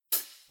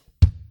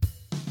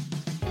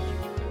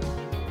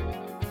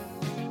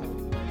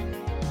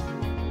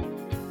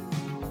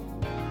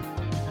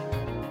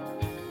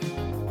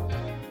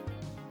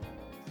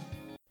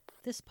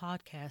This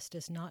podcast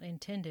is not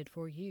intended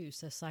for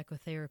use as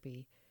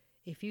psychotherapy.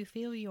 If you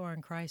feel you are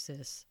in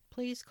crisis,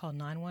 please call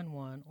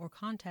 911 or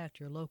contact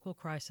your local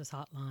crisis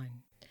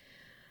hotline.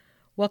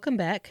 Welcome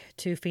back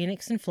to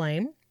Phoenix and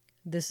Flame.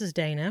 This is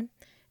Dana,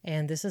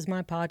 and this is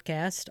my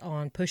podcast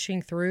on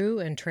pushing through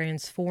and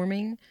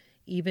transforming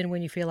even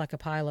when you feel like a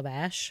pile of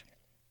ash.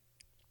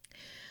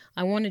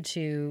 I wanted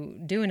to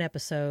do an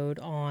episode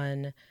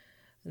on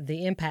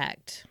the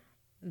impact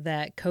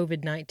that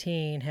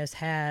COVID-19 has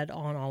had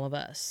on all of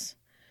us.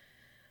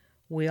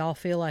 We all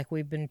feel like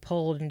we've been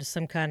pulled into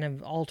some kind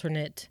of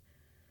alternate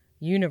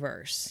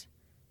universe.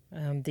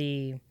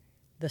 The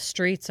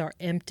streets are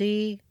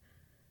empty.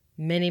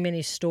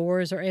 Many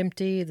stores are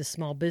empty. The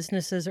small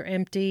businesses are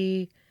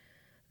empty.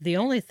 The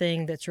only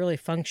thing that's really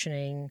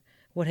functioning,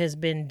 what has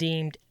been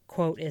deemed,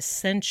 quote,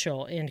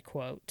 essential, end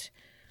quote,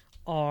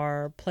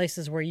 are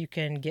places where you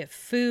can get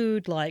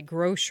food like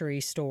grocery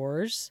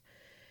stores,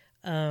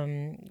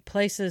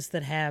 places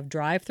that have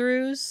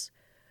drive-thrus.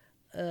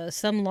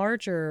 Some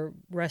larger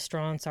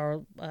restaurants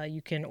are,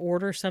 you can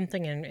order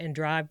something and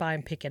drive by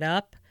and pick it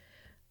up.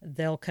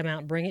 They'll come out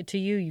and bring it to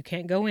you. You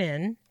can't go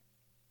in.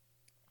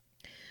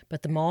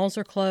 But the malls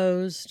are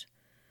closed.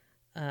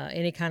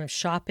 Any kind of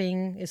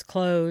shopping is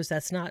closed.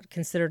 That's not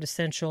considered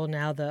essential.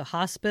 Now the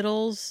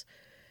hospitals,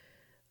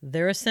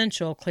 they're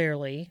essential,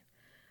 clearly.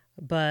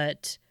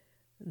 But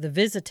the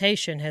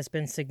visitation has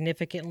been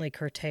significantly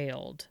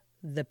curtailed.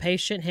 The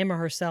patient, him or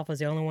herself, is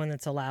the only one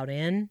that's allowed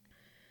in.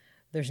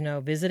 There's no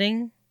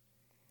visiting.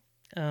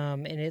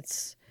 And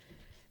it's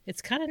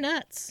kind of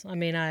nuts. I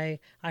mean, I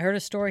heard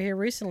a story here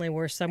recently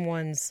where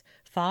someone's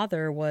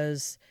father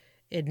was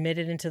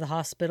admitted into the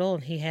hospital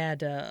and he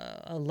had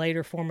a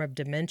later form of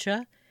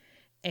dementia,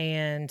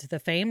 and the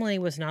family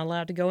was not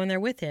allowed to go in there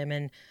with him.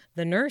 And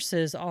the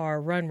nurses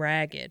are run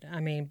ragged. I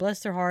mean,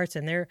 bless their hearts,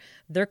 and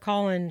they're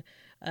calling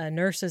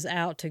nurses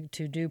out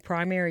to do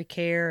primary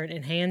care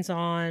and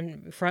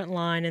hands-on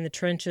frontline in the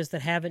trenches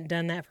that haven't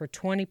done that for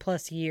 20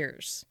 plus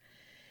years.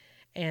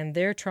 And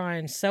they're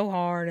trying so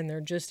hard and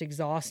they're just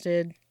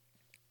exhausted.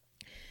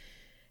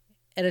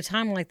 At a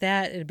time like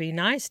that, it'd be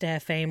nice to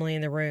have family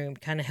in the room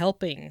kind of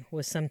helping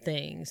with some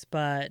things,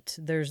 but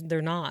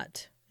they're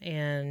not.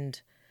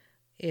 And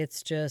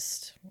it's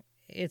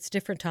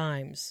different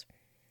times.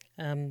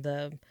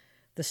 The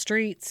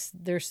streets,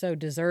 they're so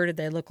deserted.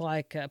 They look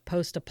like a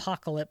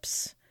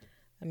post-apocalypse.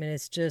 I mean,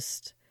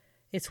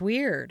 it's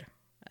weird.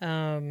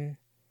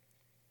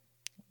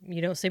 You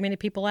don't see many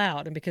people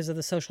out, and because of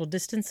the social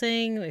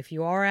distancing, if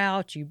you are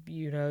out,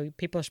 you know,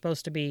 people are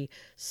supposed to be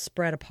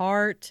spread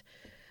apart.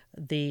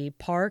 The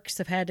parks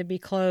have had to be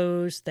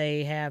closed.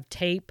 They have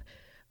tape,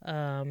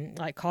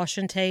 like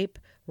caution tape,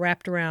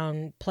 wrapped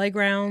around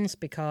playgrounds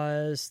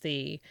because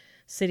the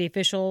city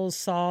officials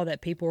saw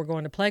that people were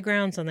going to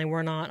playgrounds and they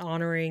were not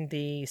honoring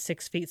the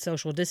 6 feet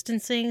social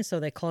distancing,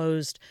 so they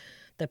closed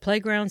the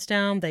playgrounds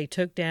down. They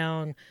took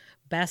down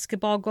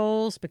basketball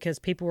goals because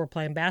people were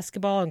playing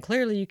basketball, and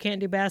clearly you can't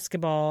do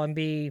basketball and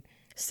be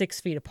 6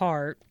 feet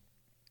apart.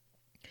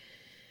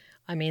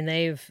 I mean,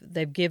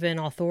 they've given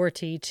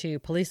authority to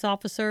police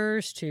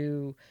officers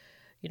to,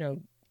 you know,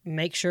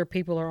 make sure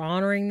people are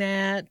honoring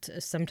that.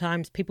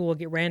 Sometimes people will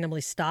get randomly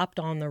stopped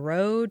on the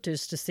road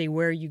just to see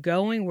where are you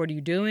going, what are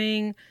you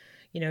doing,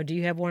 you know, do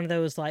you have one of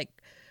those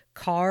like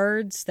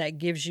cards that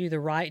gives you the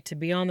right to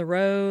be on the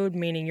road,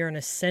 meaning you're an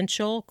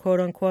essential, quote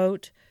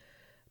unquote,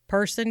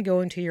 person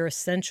going to your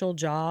essential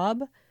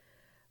job.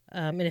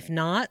 And if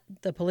not,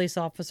 the police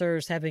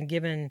officers have been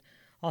given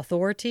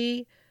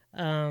authority,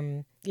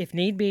 if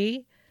need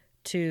be,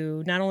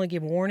 to not only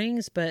give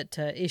warnings, but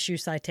to issue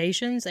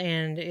citations.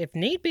 And if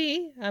need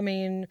be, I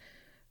mean,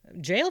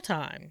 jail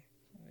time,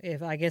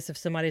 if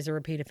somebody's a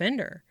repeat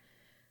offender.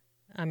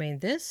 I mean,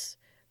 this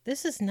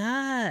is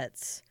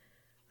nuts.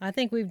 I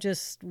think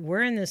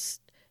we're in this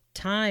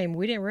time,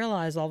 we didn't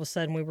realize all of a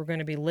sudden we were going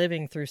to be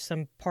living through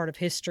some part of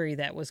history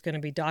that was going to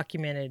be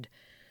documented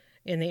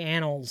in the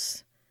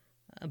annals,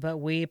 but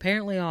we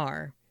apparently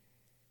are.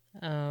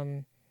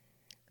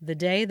 The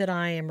day that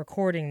I am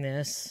recording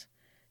this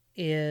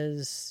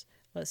is,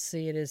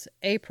 it is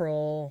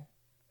April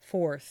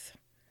 4th,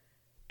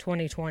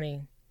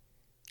 2020.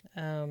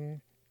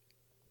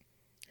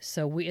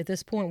 So at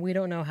this point, we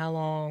don't know how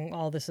long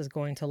all this is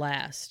going to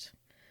last.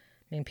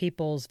 I mean,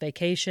 people's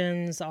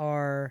vacations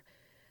are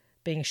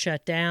being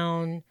shut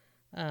down,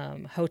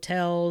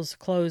 hotels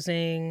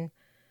closing,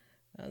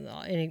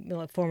 any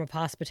form of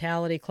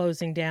hospitality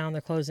closing down.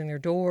 They're closing their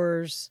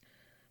doors.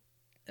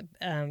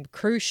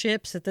 Cruise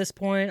ships at this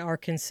point are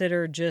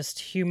considered just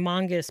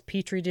humongous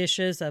petri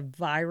dishes of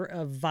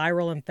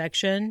viral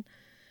infection.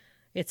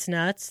 It's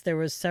nuts. There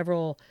was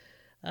several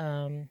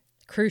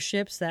cruise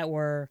ships that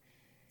were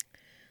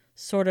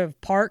sort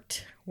of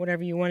parked,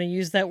 whatever you want to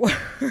use that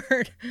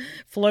word,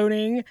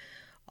 floating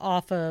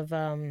off of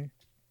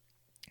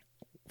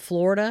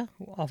Florida,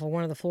 off of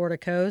one of the Florida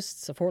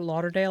coasts, Fort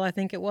Lauderdale, I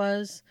think it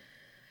was.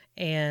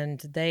 And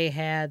they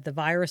had, the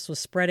virus was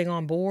spreading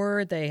on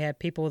board. They had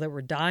people that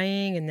were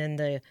dying, and then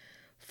the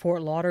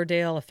Fort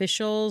Lauderdale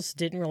officials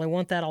didn't really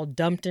want that all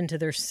dumped into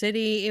their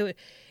city.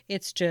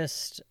 It's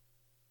just,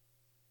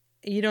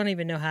 you don't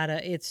even know how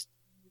to,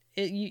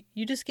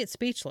 you just get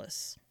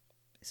speechless.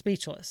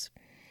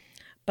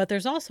 But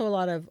there's also a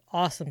lot of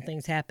awesome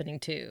things happening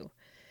too.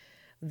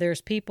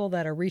 There's people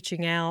that are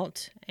reaching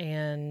out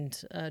and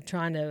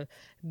trying to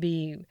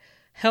be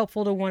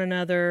helpful to one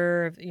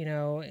another,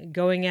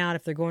 going out,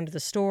 if they're going to the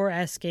store,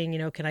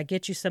 asking, can I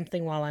get you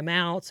something while I'm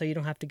out so you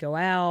don't have to go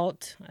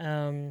out?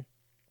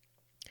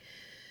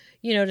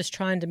 Just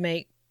trying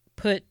to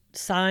put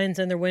signs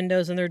in their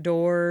windows and their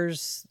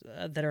doors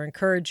that are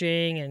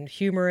encouraging and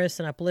humorous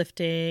and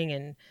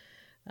uplifting.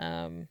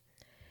 And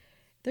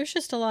there's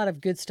just a lot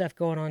of good stuff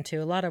going on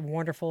too. A lot of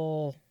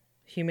wonderful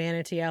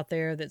humanity out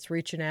there that's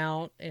reaching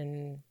out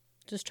and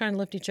just trying to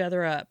lift each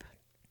other up.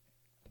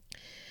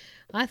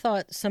 I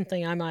thought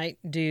something I might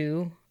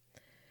do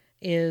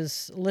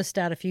is list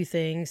out a few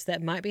things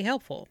that might be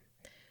helpful.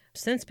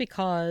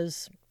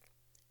 Because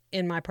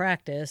in my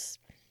practice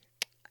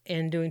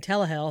in doing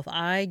telehealth,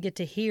 I get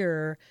to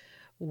hear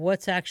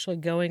what's actually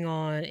going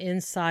on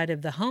inside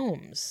of the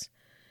homes,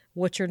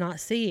 what you're not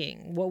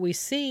seeing. What we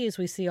see is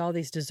we see all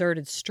these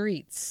deserted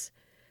streets,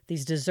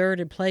 these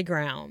deserted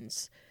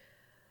playgrounds,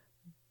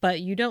 but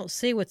you don't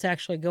see what's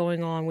actually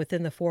going on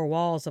within the four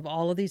walls of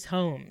all of these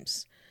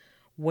homes,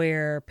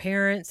 where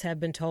parents have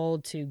been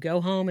told to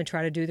go home and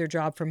try to do their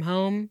job from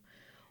home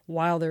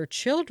while their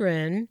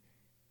children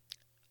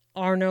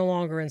are no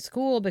longer in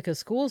school because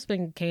school's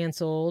been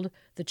canceled.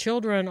 The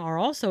children are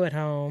also at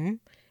home,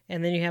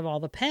 and then you have all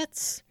the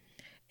pets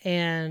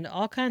and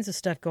all kinds of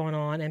stuff going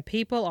on, and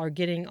people are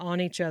getting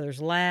on each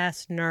other's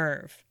last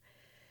nerve,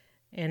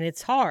 and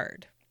it's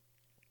hard.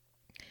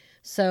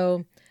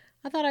 So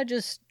I thought I'd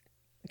just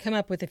come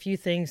up with a few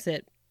things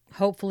that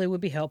hopefully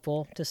would be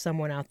helpful to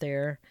someone out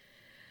there.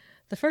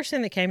 The first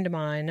thing that came to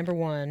mind, number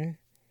one,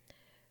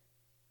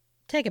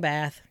 take a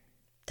bath.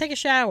 Take a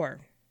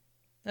shower.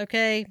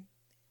 Okay?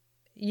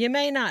 You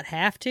may not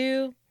have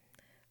to.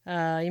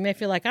 You may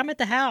feel like, I'm at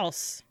the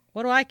house.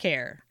 What do I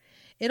care?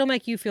 It'll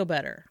make you feel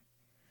better.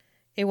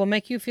 It will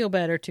make you feel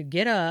better to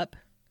get up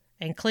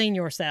and clean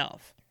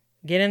yourself.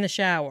 Get in the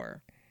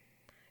shower.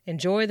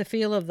 Enjoy the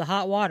feel of the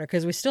hot water,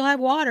 because we still have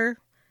water.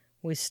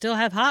 We still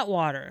have hot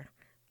water.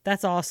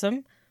 That's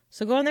awesome.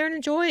 So go in there and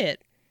enjoy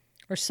it.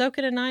 Or soak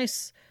in a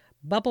nice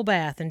bubble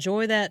bath.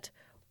 Enjoy that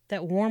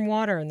warm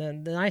water and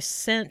the nice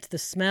scent, the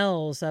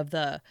smells of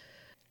the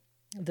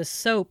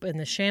soap and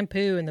the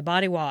shampoo and the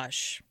body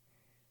wash.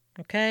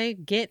 Okay?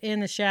 Get in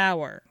the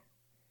shower.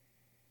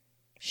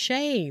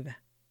 Shave.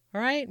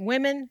 All right?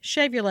 Women,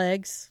 shave your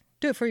legs.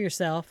 Do it for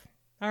yourself.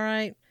 All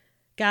right?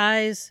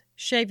 Guys,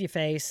 shave your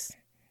face.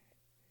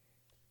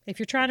 If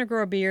you're trying to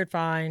grow a beard,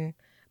 fine.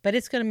 But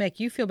it's going to make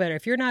you feel better.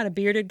 If you're not a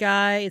bearded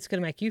guy, it's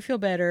going to make you feel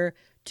better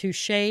to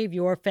shave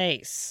your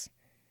face.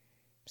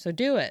 So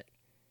do it.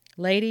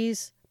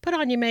 Ladies, put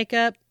on your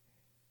makeup.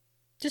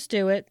 Just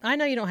do it. I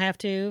know you don't have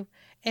to,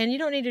 and you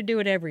don't need to do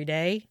it every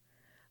day,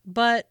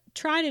 but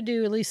try to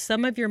do at least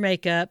some of your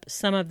makeup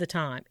some of the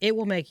time. It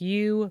will make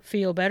you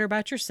feel better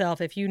about yourself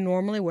if you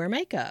normally wear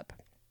makeup.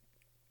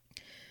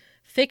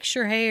 Fix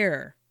your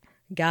hair,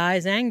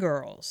 guys and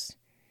girls.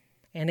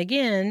 And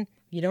again,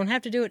 you don't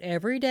have to do it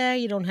every day.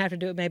 You don't have to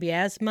do it maybe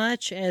as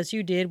much as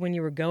you did when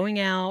you were going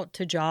out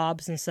to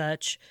jobs and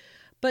such,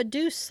 but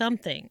do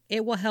something.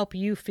 It will help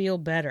you feel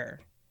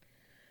better.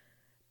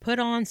 Put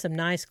on some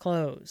nice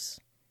clothes.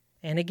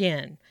 And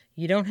again,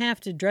 you don't have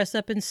to dress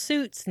up in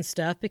suits and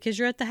stuff because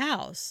you're at the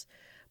house.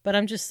 But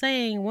I'm just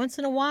saying, once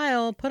in a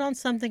while, put on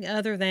something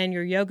other than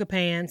your yoga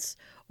pants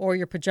or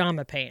your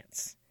pajama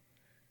pants.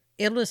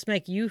 It'll just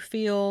make you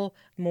feel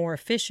more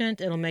efficient.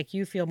 It'll make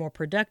you feel more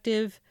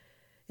productive.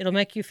 It'll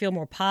make you feel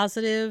more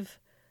positive,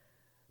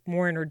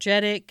 more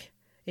energetic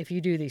if you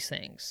do these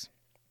things.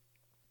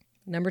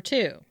 Number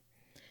 2,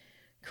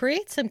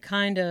 create some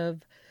kind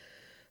of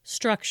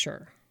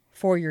structure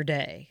for your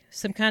day,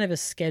 some kind of a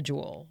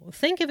schedule.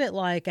 Think of it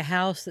like a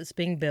house that's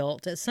being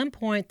built. At some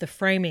point, the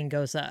framing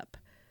goes up.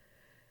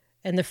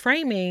 And the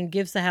framing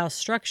gives the house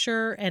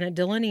structure, and it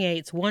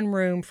delineates one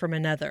room from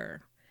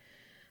another.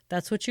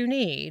 That's what you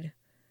need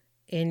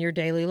in your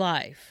daily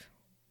life.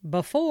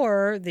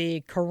 Before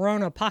the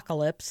corona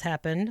apocalypse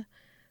happened,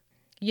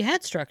 you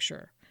had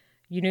structure.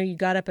 You knew you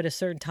got up at a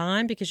certain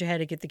time because you had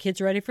to get the kids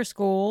ready for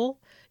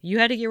school. You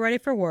had to get ready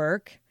for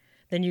work.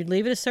 Then you'd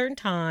leave at a certain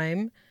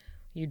time.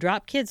 You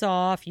drop kids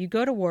off. You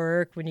go to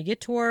work. When you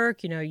get to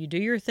work, you do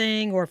your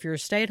thing. Or if you're a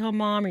stay-at-home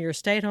mom or you're a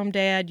stay-at-home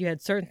dad, you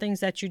had certain things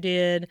that you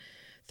did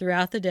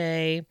throughout the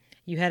day.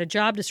 You had a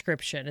job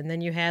description, and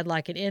then you had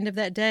like an end of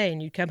that day,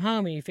 and you'd come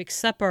home and you fix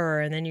supper,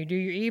 and then you do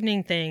your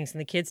evening things,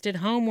 and the kids did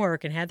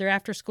homework and had their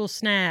after-school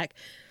snack.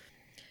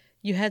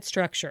 You had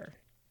structure.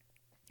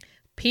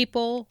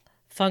 People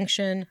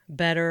function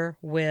better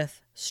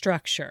with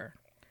structure.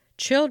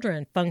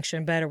 Children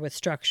function better with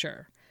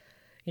structure.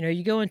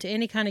 You go into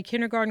any kind of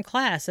kindergarten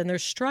class, and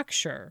there's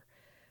structure.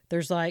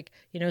 There's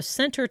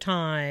center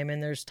time,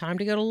 and there's time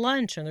to go to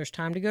lunch, and there's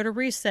time to go to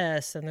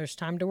recess, and there's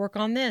time to work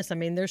on this.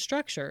 There's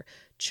structure.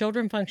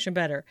 Children function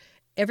better.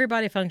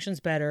 Everybody functions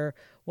better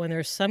when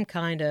there's some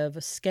kind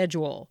of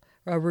schedule,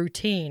 a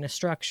routine, a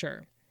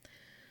structure.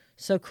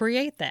 So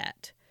create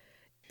that.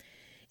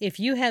 If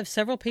you have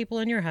several people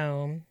in your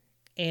home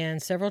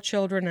and several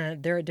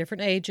children, they're at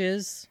different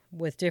ages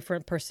with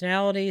different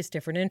personalities,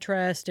 different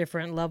interests,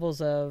 different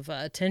levels of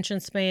attention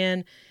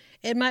span,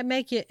 it might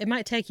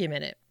take you a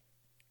minute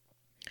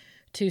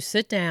to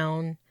sit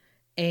down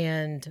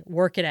and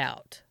work it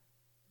out.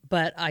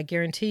 But I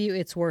guarantee you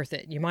it's worth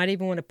it. You might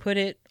even want to put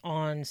it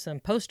on some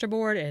poster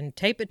board and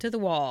tape it to the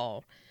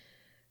wall.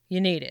 You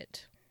need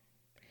it.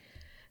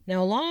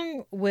 Now,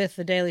 along with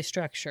the daily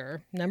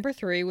structure, number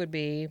 3 would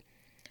be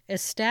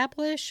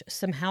establish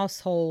some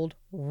household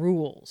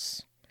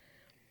rules.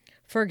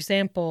 For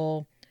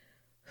example,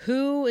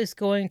 who is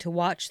going to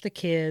watch the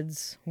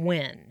kids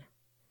when?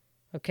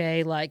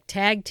 Okay, like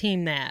tag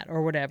team that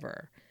or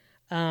whatever.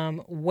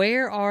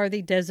 Where are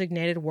the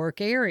designated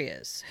work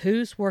areas?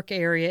 Whose work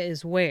area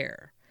is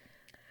where?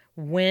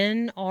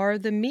 When are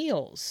the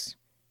meals?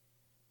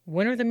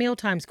 When are the meal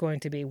times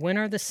going to be? When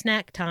are the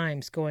snack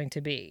times going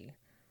to be?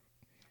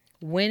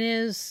 When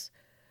is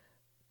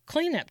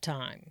cleanup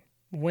time?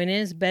 When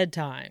is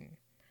bedtime?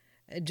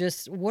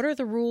 Just what are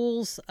the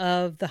rules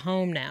of the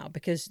home now?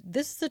 Because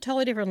this is a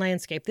totally different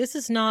landscape. This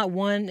is not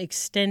one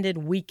extended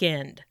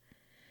weekend.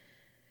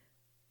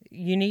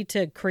 You need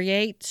to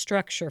create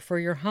structure for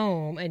your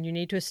home and you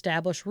need to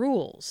establish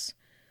rules.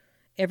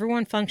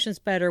 Everyone functions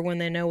better when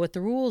they know what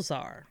the rules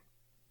are.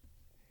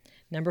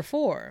 Number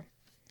 4,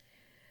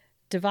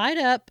 divide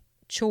up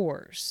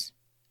chores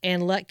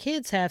and let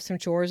kids have some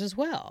chores as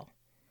well.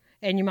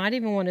 And you might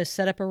even want to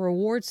set up a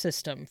reward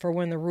system for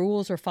when the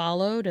rules are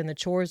followed and the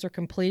chores are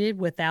completed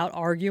without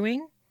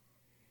arguing.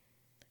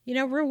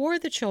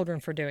 Reward the children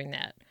for doing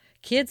that.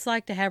 Kids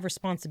like to have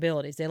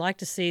responsibilities. They like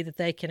to see that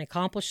they can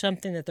accomplish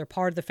something, that they're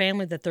part of the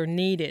family, that they're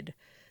needed,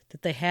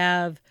 that they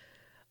have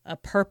a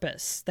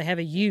purpose, they have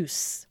a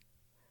use,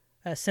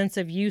 a sense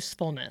of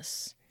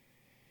usefulness.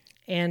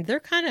 And they're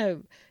kind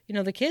of,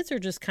 the kids are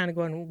just kind of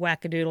going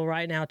wackadoodle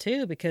right now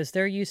too, because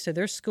they're used to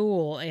their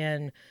school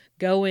and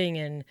going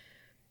and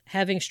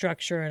having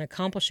structure and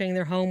accomplishing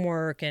their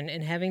homework and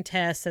having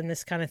tests and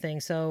this kind of thing.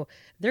 So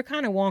they're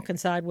kind of wonking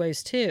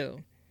sideways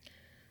too.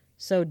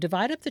 So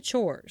divide up the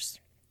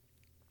chores.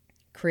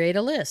 Create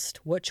a list.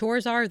 What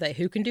chores are they?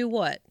 Who can do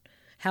what?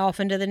 How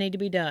often do they need to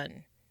be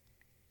done?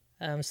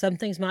 Some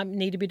things might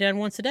need to be done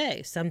once a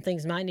day. Some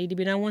things might need to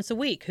be done once a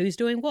week. Who's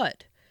doing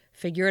what?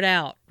 Figure it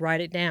out. Write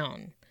it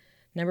down.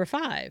 Number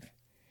 5,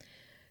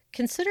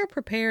 consider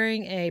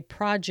preparing a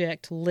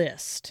project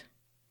list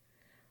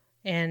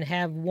and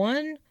have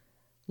one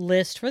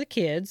list for the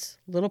kids,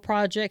 little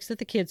projects that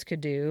the kids could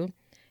do,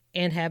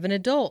 and have an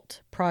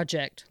adult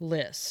project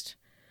list.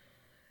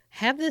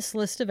 Have this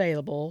list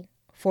available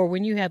for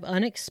when you have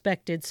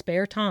unexpected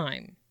spare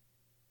time,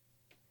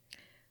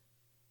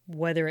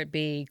 whether it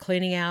be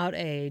cleaning out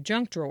a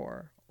junk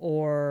drawer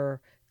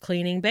or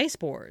cleaning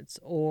baseboards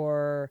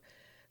or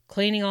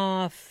cleaning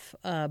off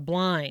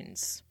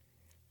blinds,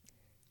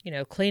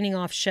 cleaning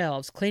off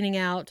shelves, cleaning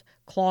out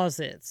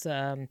closets.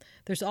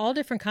 There's all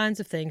different kinds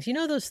of things.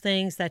 Those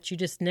things that you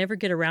just never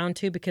get around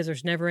to because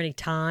there's never any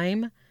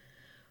time?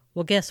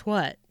 Well, guess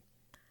what?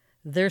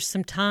 There's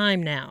some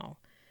time now.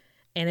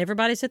 And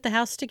everybody's at the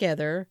house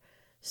together.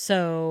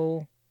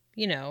 So,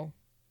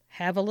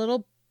 have a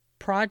little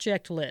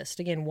project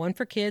list. Again, one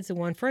for kids and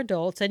one for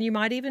adults. And you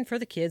might even, for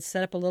the kids,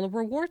 set up a little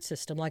reward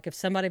system. Like if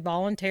somebody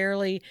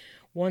voluntarily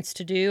wants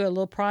to do a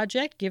little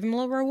project, give them a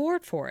little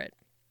reward for it.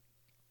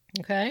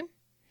 Okay?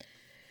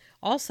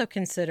 Also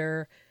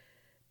consider,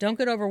 don't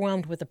get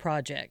overwhelmed with the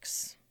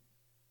projects.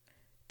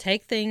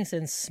 Take things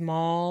in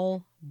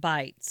small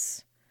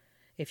bites.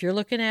 If you're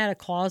looking at a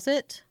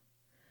closet,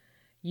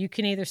 you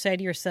can either say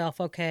to yourself,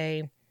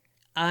 okay,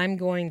 I'm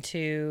going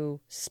to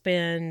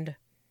spend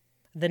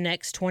the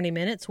next 20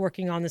 minutes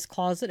working on this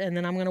closet and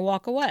then I'm going to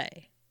walk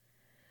away.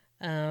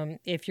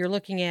 If you're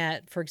looking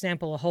at, for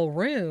example, a whole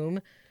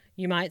room,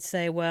 you might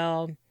say,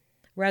 well,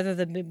 rather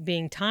than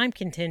being time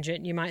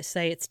contingent, you might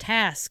say it's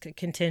task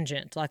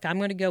contingent. Like I'm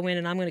going to go in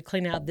and I'm going to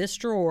clean out this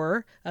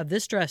drawer of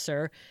this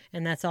dresser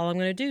and that's all I'm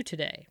going to do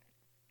today.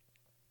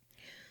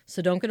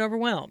 So don't get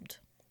overwhelmed.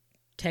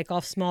 Take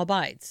off small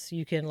bites.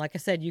 You can, like I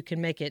said, you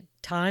can make it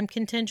time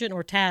contingent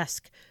or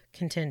task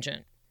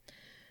contingent.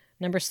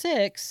 Number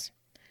 6,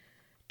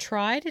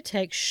 try to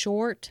take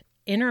short,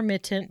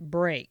 intermittent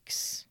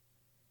breaks.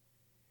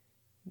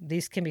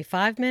 These can be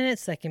 5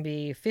 minutes, they can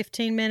be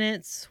 15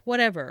 minutes,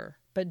 whatever,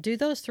 but do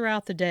those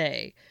throughout the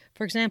day.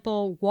 For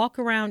example, walk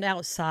around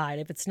outside.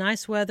 If it's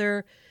nice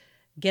weather,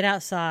 get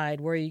outside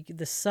where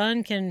the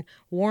sun can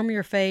warm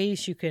your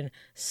face. You can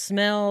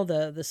smell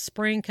the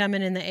spring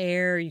coming in the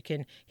air. You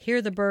can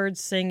hear the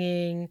birds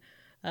singing.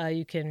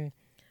 You can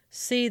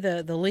see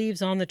the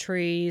leaves on the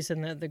trees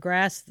and the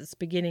grass that's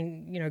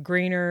beginning,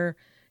 greener.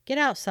 Get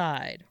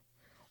outside.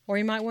 Or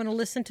you might want to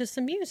listen to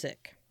some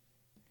music.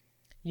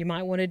 You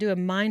might want to do a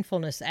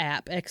mindfulness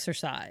app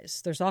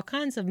exercise. There's all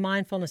kinds of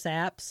mindfulness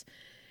apps.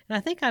 And I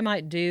think I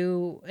might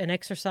do an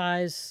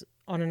exercise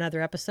on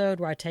another episode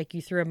where I take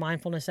you through a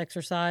mindfulness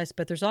exercise,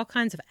 but there's all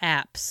kinds of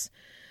apps.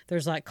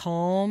 There's like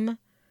Calm,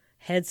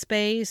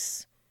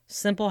 Headspace,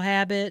 Simple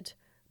Habit,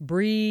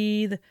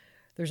 Breathe.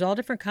 There's all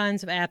different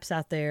kinds of apps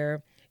out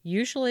there.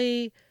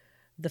 Usually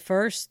the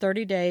first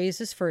 30 days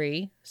is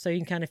free, so you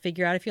can kind of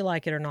figure out if you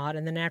like it or not.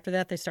 And then after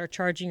that, they start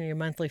charging you a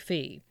monthly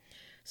fee.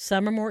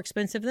 Some are more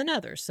expensive than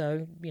others,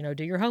 so,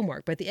 do your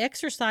homework. But the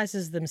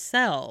exercises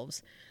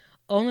themselves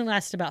only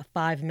last about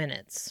 5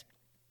 minutes.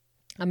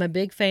 I'm a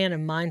big fan of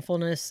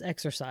mindfulness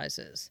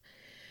exercises.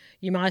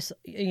 You might,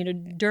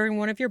 during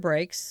one of your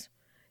breaks,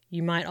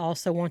 you might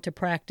also want to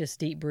practice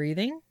deep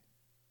breathing.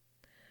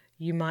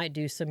 You might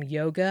do some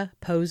yoga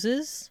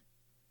poses.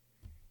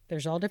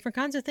 There's all different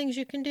kinds of things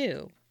you can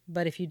do.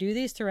 But if you do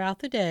these throughout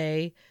the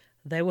day,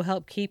 they will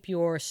help keep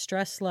your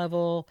stress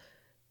level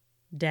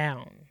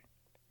down.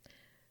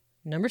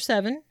 Number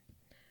 7,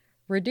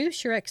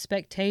 reduce your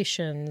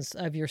expectations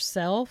of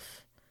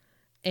yourself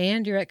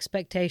and your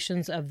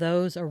expectations of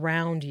those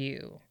around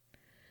you.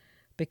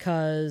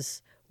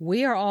 Because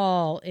we are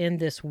all in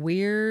this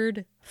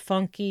weird,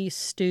 funky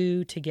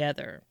stew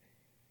together.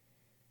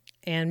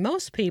 And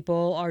most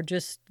people are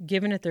just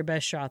giving it their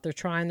best shot. They're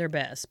trying their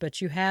best.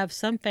 But you have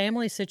some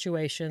family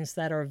situations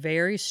that are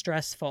very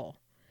stressful.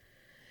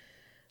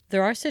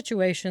 There are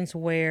situations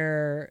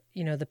where,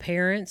 the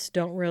parents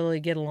don't really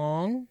get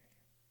along.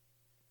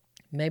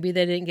 Maybe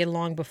they didn't get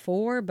along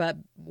before, but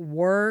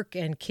work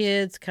and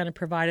kids kind of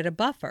provided a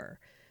buffer.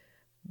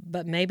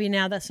 But maybe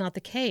now that's not the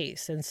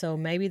case. And so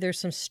maybe there's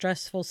some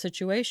stressful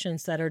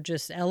situations that are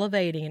just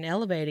elevating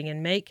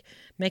and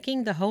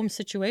making the home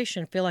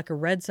situation feel like a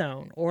red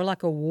zone or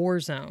like a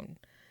war zone.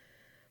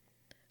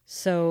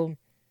 So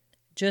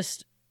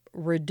just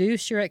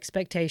reduce your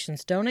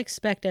expectations. Don't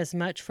expect as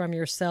much from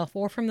yourself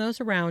or from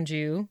those around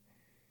you.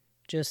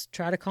 Just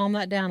try to calm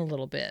that down a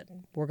little bit.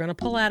 We're going to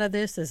pull out of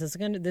this.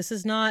 This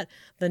is not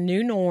the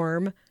new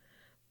norm,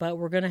 but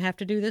we're going to have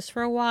to do this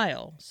for a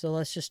while. So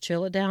let's just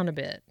chill it down a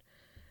bit.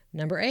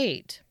 Number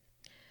 8,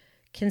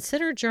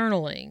 consider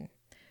journaling.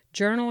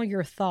 Journal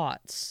your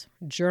thoughts.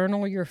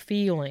 Journal your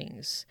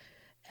feelings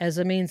as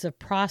a means of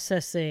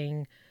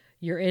processing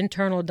your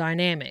internal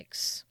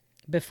dynamics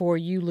before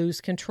you lose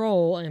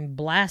control and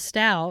blast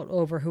out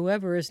over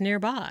whoever is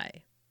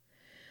nearby.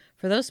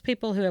 For those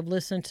people who have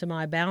listened to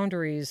my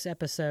boundaries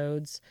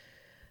episodes,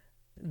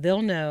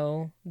 they'll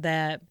know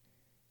that,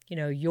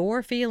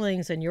 your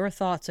feelings and your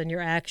thoughts and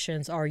your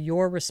actions are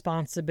your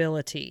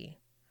responsibility.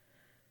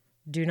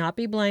 Do not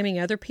be blaming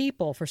other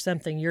people for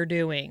something you're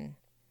doing.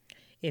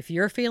 If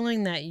you're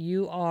feeling that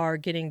you are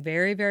getting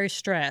very, very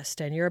stressed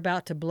and you're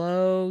about to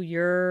blow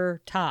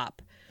your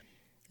top,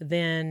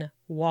 then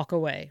walk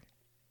away.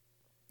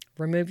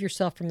 Remove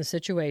yourself from the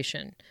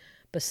situation.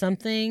 But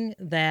something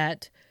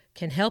that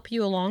can help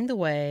you along the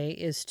way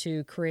is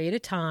to create a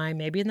time,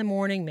 maybe in the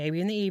morning, maybe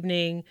in the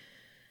evening,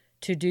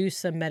 to do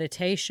some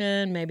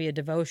meditation, maybe a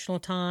devotional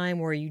time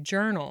where you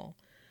journal,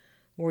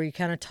 where you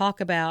kind of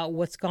talk about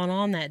what's gone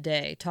on that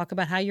day, talk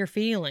about how you're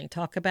feeling,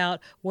 talk about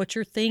what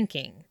you're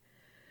thinking,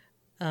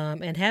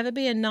 and have it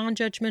be a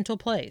non-judgmental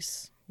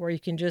place where you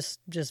can just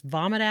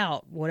vomit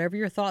out whatever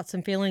your thoughts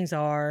and feelings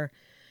are,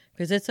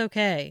 because it's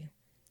okay.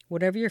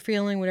 Whatever you're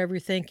feeling, whatever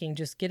you're thinking,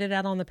 just get it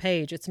out on the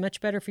page. It's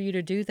much better for you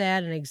to do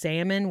that and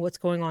examine what's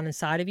going on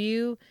inside of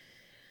you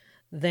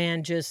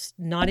than just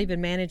not even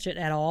manage it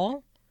at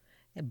all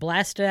and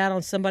blast it out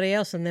on somebody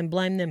else and then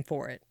blame them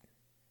for it.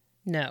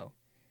 No.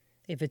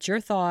 If it's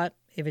your thought,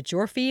 if it's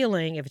your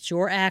feeling, if it's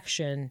your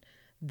action,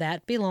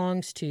 that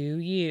belongs to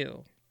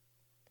you.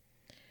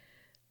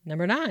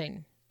 Number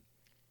 9,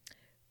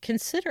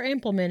 consider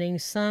implementing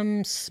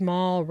some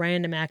small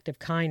random act of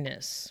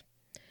kindness.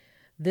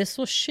 This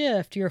will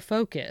shift your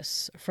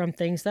focus from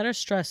things that are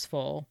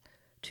stressful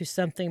to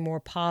something more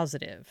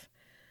positive.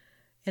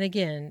 And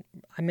again,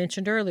 I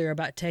mentioned earlier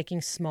about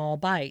taking small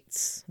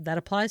bites. That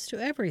applies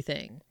to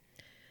everything.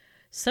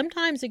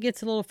 Sometimes it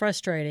gets a little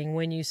frustrating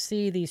when you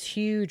see these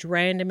huge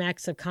random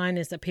acts of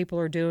kindness that people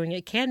are doing.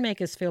 It can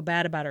make us feel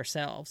bad about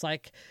ourselves.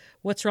 Like,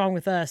 what's wrong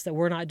with us that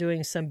we're not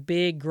doing some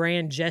big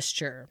grand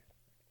gesture?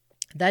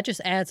 That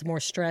just adds more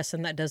stress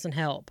and that doesn't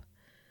help.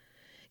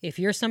 If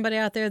you're somebody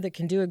out there that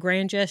can do a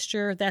grand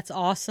gesture, that's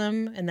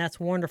awesome and that's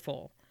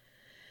wonderful.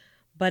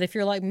 But if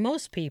you're like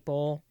most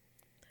people,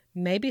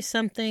 maybe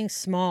something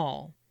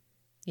small,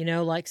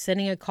 like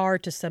sending a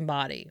card to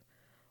somebody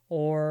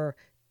or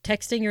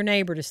texting your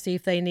neighbor to see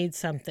if they need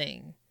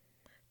something.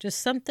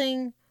 Just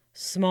something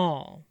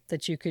small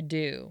that you could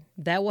do.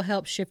 That will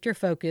help shift your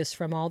focus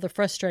from all the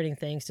frustrating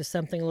things to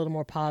something a little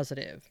more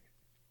positive.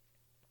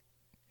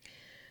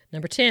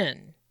 Number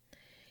 10.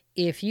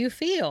 If you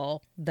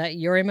feel that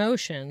your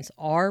emotions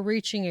are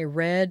reaching a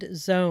red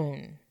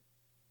zone,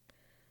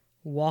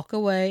 walk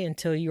away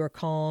until you are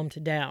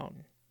calmed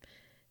down.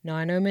 Now,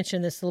 I know I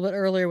mentioned this a little bit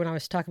earlier when I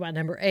was talking about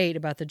number 8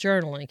 about the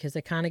journaling, because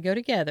they kind of go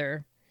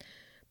together,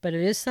 but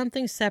it is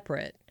something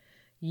separate.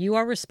 You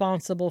are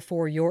responsible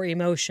for your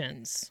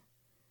emotions.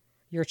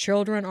 Your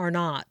children are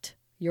not.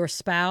 Your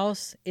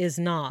spouse is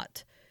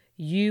not.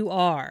 You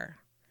are.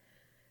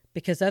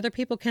 because other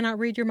people cannot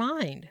read your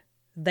mind.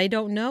 They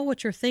don't know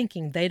what you're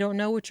thinking. They don't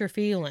know what you're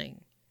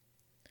feeling.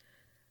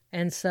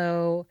 And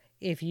so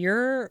if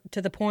you're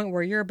to the point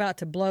where you're about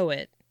to blow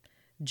it,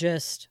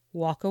 just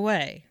walk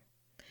away.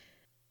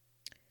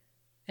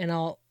 And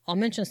I'll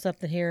mention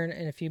something here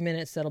in a few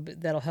minutes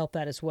that'll help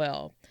that as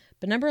well.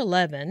 But number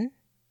 11,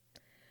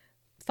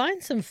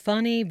 find some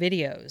funny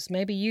videos,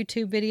 maybe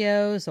YouTube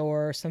videos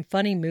or some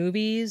funny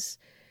movies,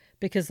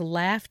 because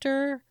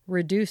laughter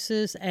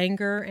reduces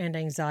anger and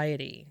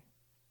anxiety.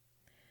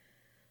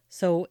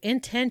 So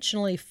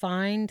intentionally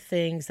find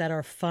things that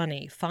are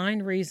funny.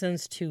 Find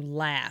reasons to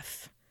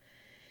laugh.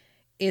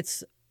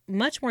 It's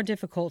much more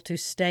difficult to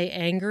stay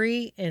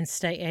angry and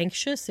stay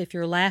anxious if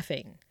you're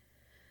laughing.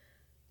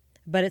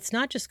 But it's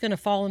not just going to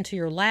fall into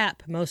your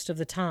lap most of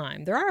the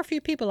time. There are a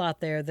few people out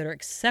there that are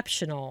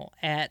exceptional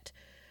at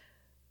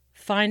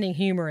finding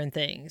humor in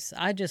things.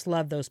 I just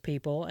love those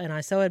people, and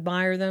I so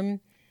admire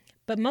them.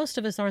 But most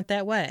of us aren't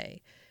that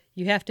way.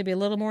 You have to be a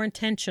little more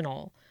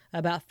intentional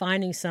about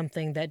finding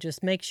something that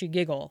just makes you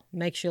giggle,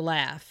 makes you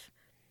laugh.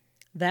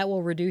 That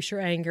will reduce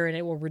your anger and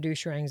it will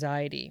reduce your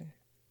anxiety.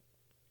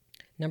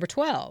 Number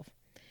 12,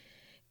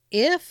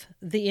 if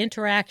the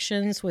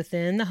interactions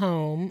within the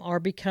home are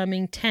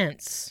becoming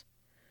tense,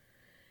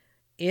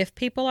 if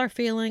people are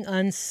feeling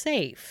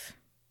unsafe,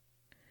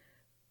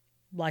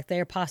 like they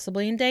are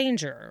possibly in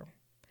danger,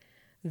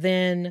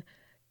 then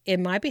it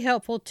might be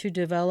helpful to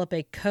develop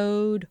a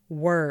code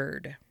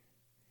word.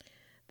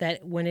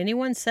 That when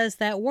anyone says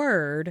that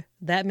word,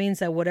 that means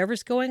that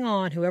whatever's going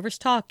on, whoever's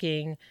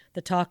talking,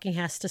 the talking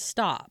has to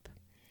stop.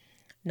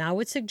 Now, I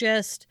would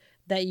suggest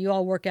that you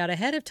all work out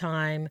ahead of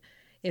time.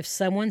 If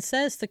someone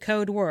says the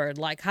code word,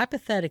 like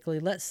hypothetically,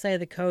 let's say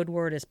the code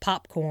word is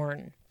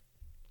popcorn.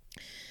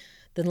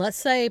 Then let's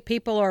say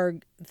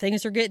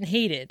things are getting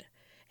heated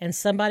and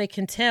somebody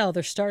can tell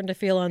they're starting to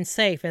feel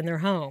unsafe in their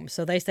home.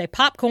 So they say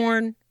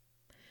popcorn.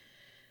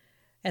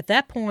 At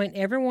that point,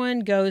 everyone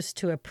goes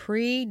to a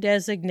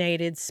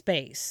pre-designated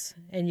space,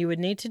 and you would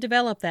need to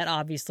develop that,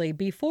 obviously,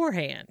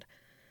 beforehand.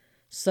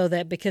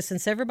 Because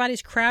since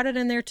everybody's crowded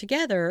in there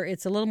together,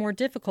 it's a little more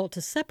difficult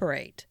to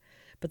separate.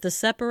 But the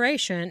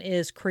separation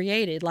is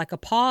created like a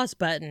pause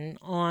button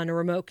on a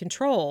remote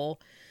control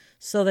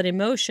so that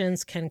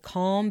emotions can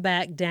calm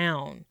back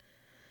down.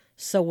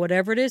 So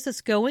whatever it is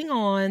that's going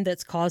on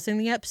that's causing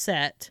the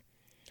upset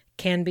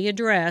can be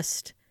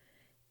addressed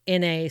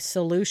in a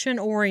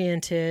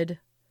solution-oriented,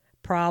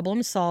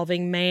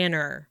 problem-solving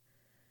manner,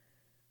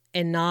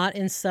 and not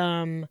in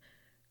some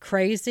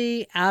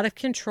crazy,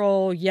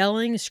 out-of-control,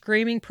 yelling,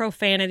 screaming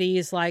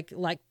profanities like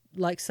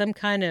some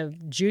kind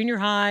of junior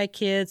high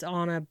kids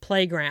on a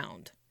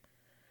playground.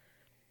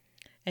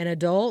 And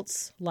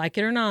adults, like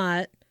it or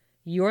not,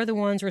 you're the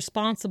ones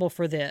responsible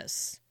for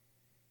this.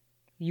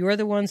 You're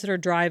the ones that are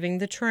driving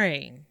the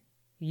train.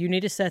 You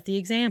need to set the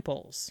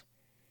examples.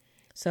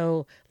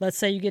 So let's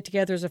say you get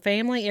together as a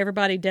family,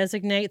 everybody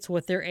designates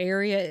what their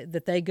area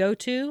that they go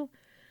to.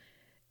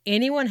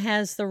 Anyone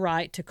has the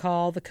right to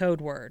call the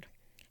code word.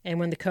 And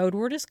when the code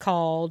word is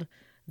called,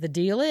 the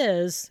deal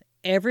is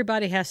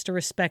everybody has to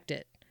respect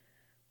it.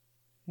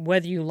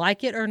 Whether you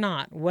like it or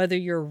not, whether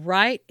you're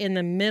right in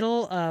the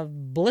middle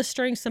of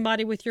blistering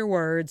somebody with your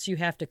words, you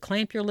have to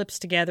clamp your lips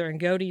together and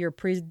go to your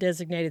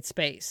pre-designated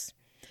space.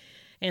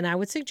 And I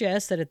would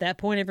suggest that at that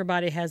point,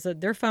 everybody has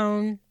their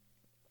phone.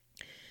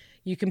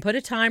 You can put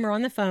a timer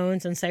on the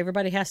phones and say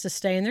everybody has to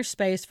stay in their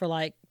space for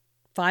like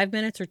 5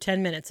 minutes or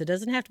 10 minutes. It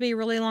doesn't have to be a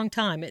really long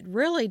time. It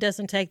really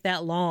doesn't take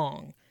that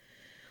long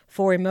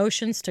for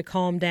emotions to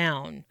calm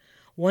down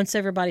once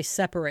everybody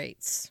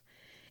separates.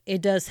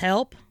 It does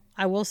help,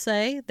 I will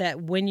say,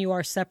 that when you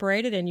are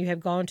separated and you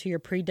have gone to your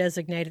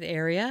pre-designated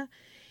area,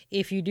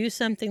 if you do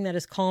something that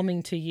is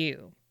calming to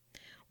you,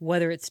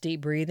 whether it's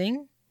deep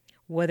breathing,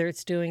 whether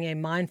it's doing a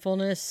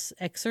mindfulness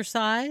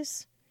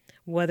exercise,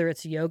 whether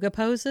it's yoga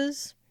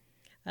poses,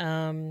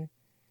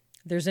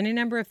 there's any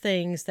number of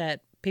things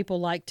that people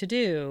like to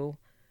do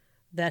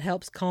that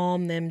helps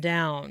calm them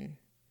down.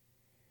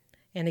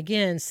 And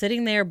again,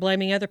 sitting there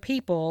blaming other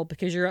people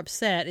because you're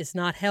upset is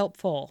not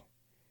helpful.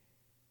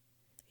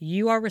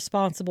 You are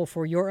responsible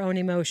for your own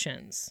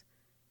emotions.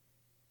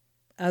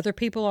 Other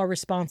people are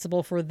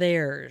responsible for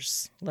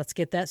theirs. Let's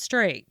get that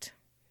straight.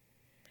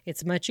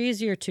 It's much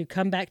easier to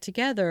come back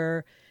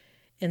together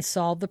and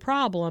solve the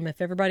problem if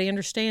everybody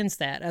understands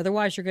that.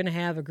 Otherwise, you're going to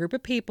have a group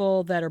of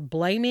people that are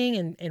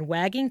blaming and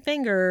wagging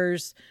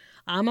fingers.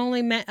 I'm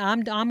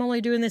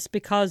only doing this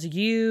because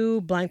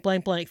you blank,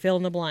 blank, blank, fill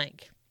in the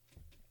blank.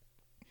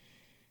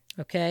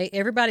 Okay?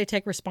 Everybody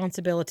take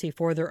responsibility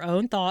for their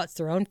own thoughts,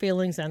 their own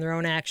feelings, and their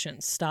own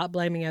actions. Stop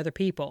blaming other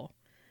people.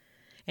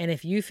 And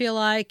if you feel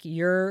like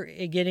you're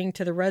getting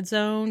to the red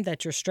zone,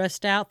 that you're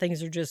stressed out,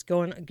 things are just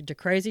going to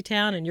crazy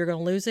town and you're going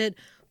to lose it,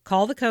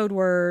 call the code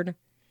word.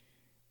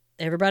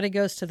 Everybody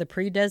goes to the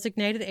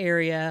pre-designated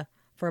area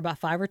for about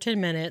 5 or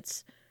 10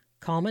 minutes,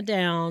 calm it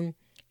down,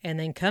 and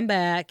then come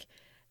back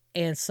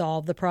and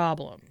solve the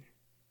problem.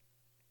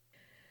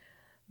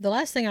 The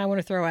last thing I want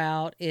to throw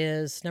out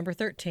is number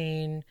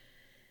 13.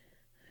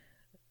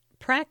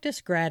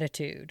 practice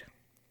gratitude.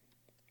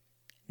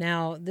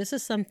 Now, this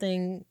is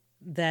something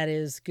that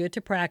is good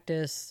to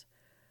practice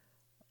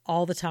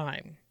all the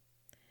time.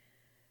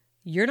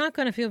 You're not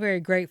going to feel very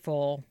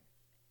grateful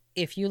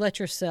if you let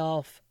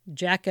yourself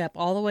jack up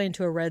all the way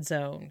into a red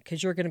zone,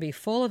 because you're going to be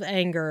full of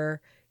anger.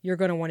 You're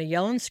going to want to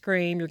yell and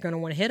scream. You're going to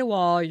want to hit a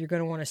wall. You're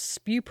going to want to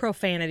spew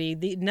profanity.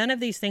 None of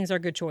these things are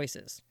good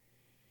choices.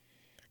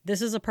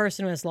 This is a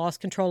person who has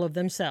lost control of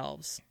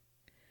themselves.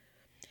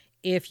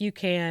 If you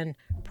can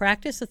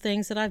practice the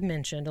things that I've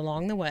mentioned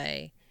along the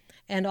way,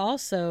 and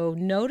also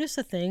notice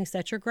the things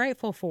that you're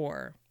grateful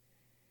for.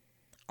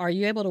 Are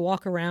you able to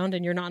walk around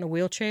and you're not in a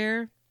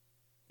wheelchair?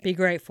 Be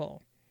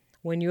grateful.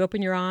 When you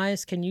open your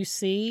eyes, can you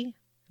see?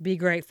 Be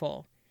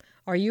grateful.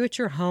 Are you at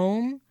your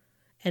home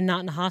and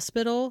not in a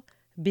hospital?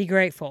 Be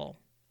grateful.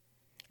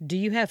 Do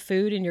you have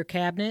food in your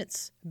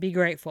cabinets? Be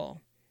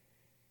grateful.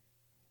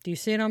 Do you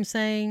see what I'm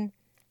saying?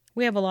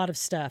 We have a lot of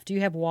stuff. Do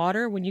you have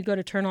water? When you go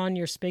to turn on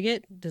your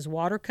spigot, does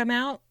water come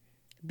out?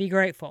 Be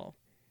grateful.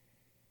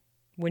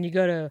 Do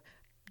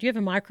you have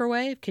a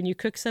microwave? Can you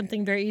cook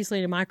something very easily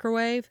in a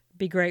microwave?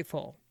 Be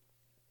grateful.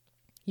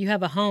 You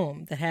have a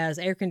home that has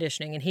air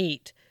conditioning and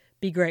heat.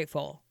 Be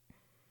grateful.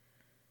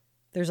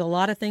 There's a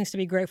lot of things to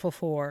be grateful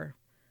for.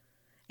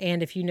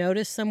 And if you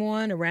notice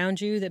someone around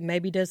you that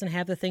maybe doesn't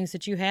have the things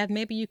that you have,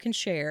 maybe you can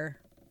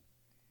share.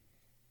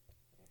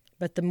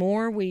 But the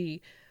more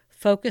we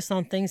focus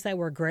on things that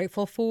we're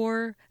grateful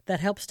for, that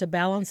helps to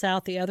balance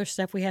out the other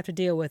stuff we have to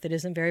deal with that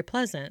isn't very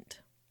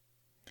pleasant.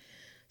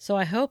 So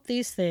I hope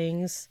these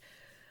things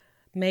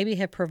maybe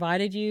have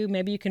provided you,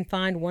 maybe you can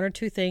find one or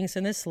two things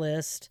in this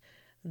list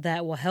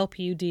that will help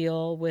you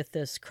deal with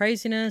this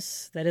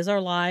craziness that is our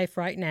life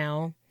right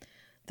now.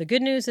 The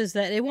good news is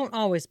that it won't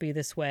always be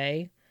this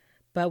way,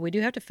 but we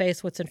do have to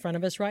face what's in front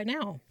of us right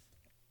now.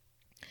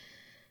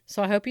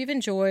 So I hope you've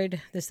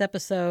enjoyed this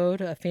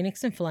episode of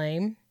Phoenix and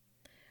Flame.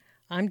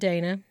 I'm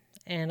Dana,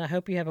 and I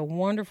hope you have a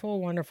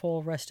wonderful,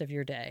 wonderful rest of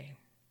your day.